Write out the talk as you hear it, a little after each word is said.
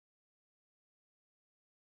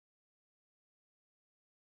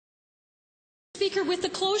Speaker, with the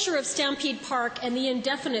closure of Stampede Park and the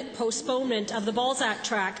indefinite postponement of the Balzac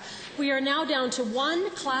track, we are now down to one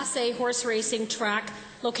Class A horse racing track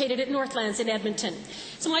located at Northlands in Edmonton.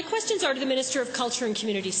 So my questions are to the Minister of Culture and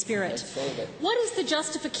Community Spirit. What is the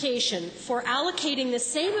justification for allocating the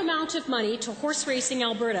same amount of money to Horse Racing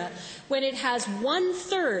Alberta when it has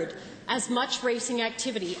 1/3 as much racing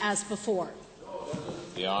activity as before?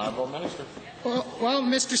 The Honourable Minister. Well,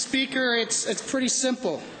 Mr. Speaker, it's pretty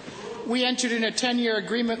simple. We entered in a 10-year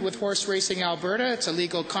agreement with Horse Racing Alberta. It's a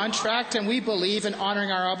legal contract, and we believe in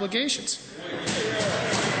honouring our obligations.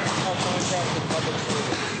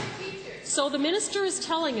 So the minister is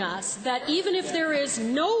telling us that even if there is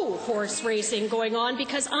no horse racing going on,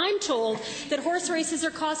 because I'm told that horse races are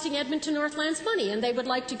costing Edmonton Northlands money and they would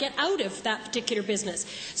like to get out of that particular business.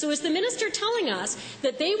 So is the minister telling us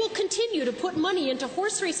that they will continue to put money into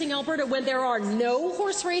Horse Racing Alberta when there are no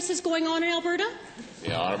horse races going on in Alberta?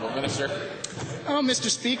 The Honourable Minister. Oh, Mr.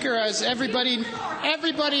 Speaker, as everybody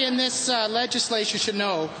in this legislation should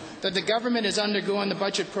know, that the government is undergoing the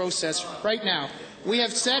budget process right now. We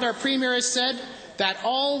have said, our Premier has said, that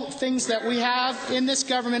all things that we have in this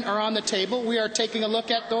government are on the table. We are taking a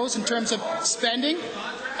look at those in terms of spending,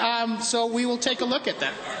 so we will take a look at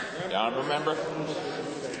that. The Honourable Member.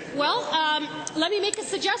 Well, let me make a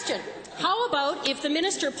suggestion. How about if the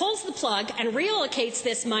minister pulls the plug and reallocates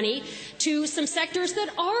this money to some sectors that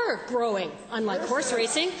are growing, unlike horse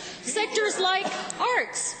racing, sectors like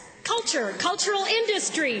arts, culture, cultural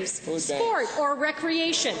industries, sport or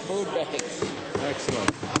recreation. Food banks.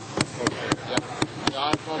 Excellent. The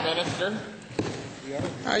Honourable Minister.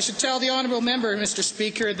 I should tell the Honourable Member, Mr.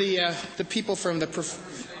 Speaker, the people from the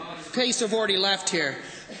place have already left here.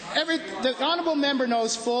 The Honourable Member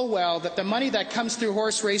knows full well that the money that comes through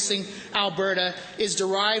Horse Racing Alberta is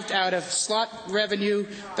derived out of slot revenue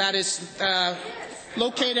that is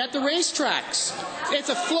located at the racetracks. It's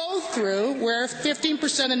a flow-through where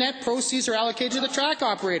 15% of net proceeds are allocated to the track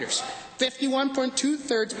operators.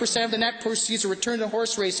 51.2% of the net proceeds are returned to the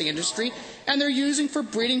horse racing industry, and they're using for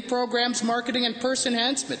breeding programs, marketing, and purse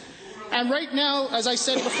enhancement. And right now, as I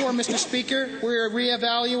said before, Mr. Speaker, we're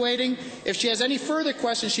re-evaluating. If she has any further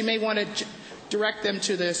questions, she may want to direct them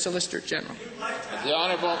to the Solicitor General. The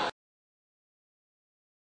Honourable